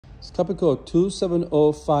It's carpet code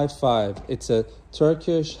 27055. It's a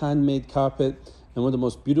Turkish handmade carpet and one of the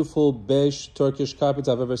most beautiful beige Turkish carpets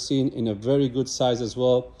I've ever seen, in a very good size as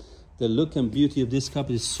well. The look and beauty of this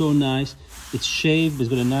carpet is so nice. It's shaved, it's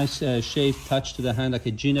got a nice shaved touch to the hand, like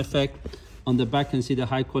a jean effect. On the back, you can see the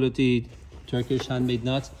high quality Turkish handmade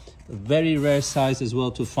nuts. A very rare size as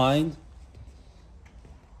well to find.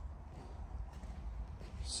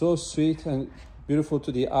 So sweet and beautiful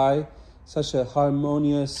to the eye. Such a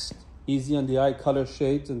harmonious, easy on the eye color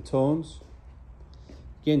shades and tones.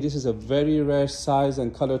 Again, this is a very rare size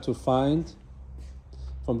and color to find.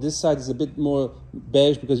 From this side, it's a bit more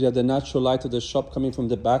beige because you have the natural light of the shop coming from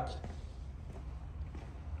the back.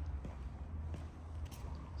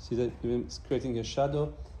 See that it's creating a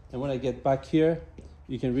shadow. And when I get back here,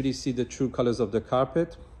 you can really see the true colors of the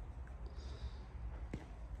carpet.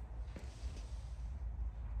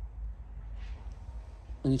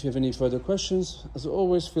 And if you have any further questions, as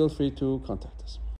always, feel free to contact us.